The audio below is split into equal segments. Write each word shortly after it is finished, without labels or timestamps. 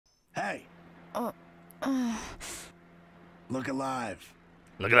Hey. Look alive.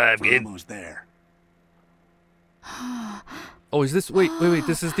 Look alive, We're kid. almost there. Oh, is this? Wait.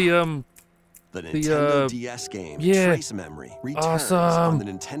 This is the Nintendo DS game Trace Memory returns on the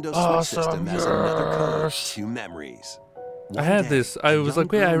Nintendo Switch system as another code to memories. I had this. I was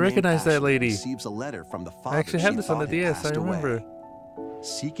like, wait, I recognize that lady. Receives a letter from the father I actually have this on the DS. I remember.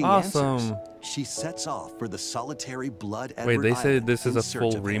 Seeking awesome. answers, she sets off for the solitary Blood Edward Wait, they said Island this is in a search full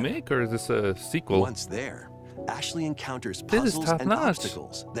of him. remake or is this a sequel? Once there, Ashley encounters This is puzzles and top-notch.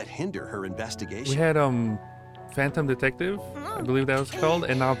 obstacles that hinder her investigation. We had Phantom Detective, I believe that was called,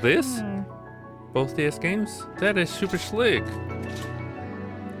 and now this. Both DS games. That is super slick.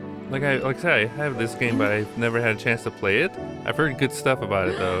 Like I said, I have this game, but I've never had a chance to play it. I've heard good stuff about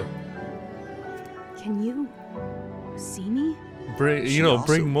it though. Can you see me?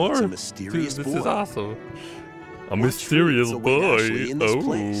 Bring more. A Dude, mysterious this boy. is awesome. A What mysterious truths await Ashley boy. in this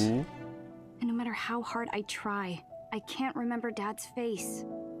place? Oh. And no matter how hard I try, I can't remember Dad's face.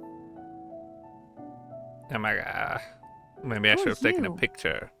 Oh my god. Maybe I should have taken a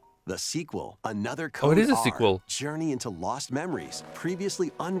picture. The sequel, Another Code it is a R, sequel. Journey into Lost Memories,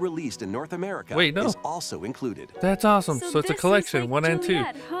 previously unreleased in North America, Wait, no. is also included. That's awesome. So So it's a this is collection, like 1 and 2.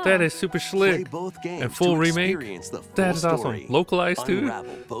 Juliet, huh? That is super Play slick. both games And full to remake. experience the full That is awesome. story. Localized too.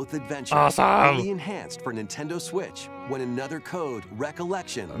 Unravel both adventures. Awesome. Fully enhanced for Nintendo Switch when Another Code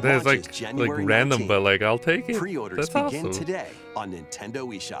Recollection That is launches January random, 19th. but like I'll take it. Pre-orders That's begin awesome. today on Nintendo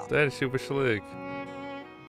eShop. That is super slick.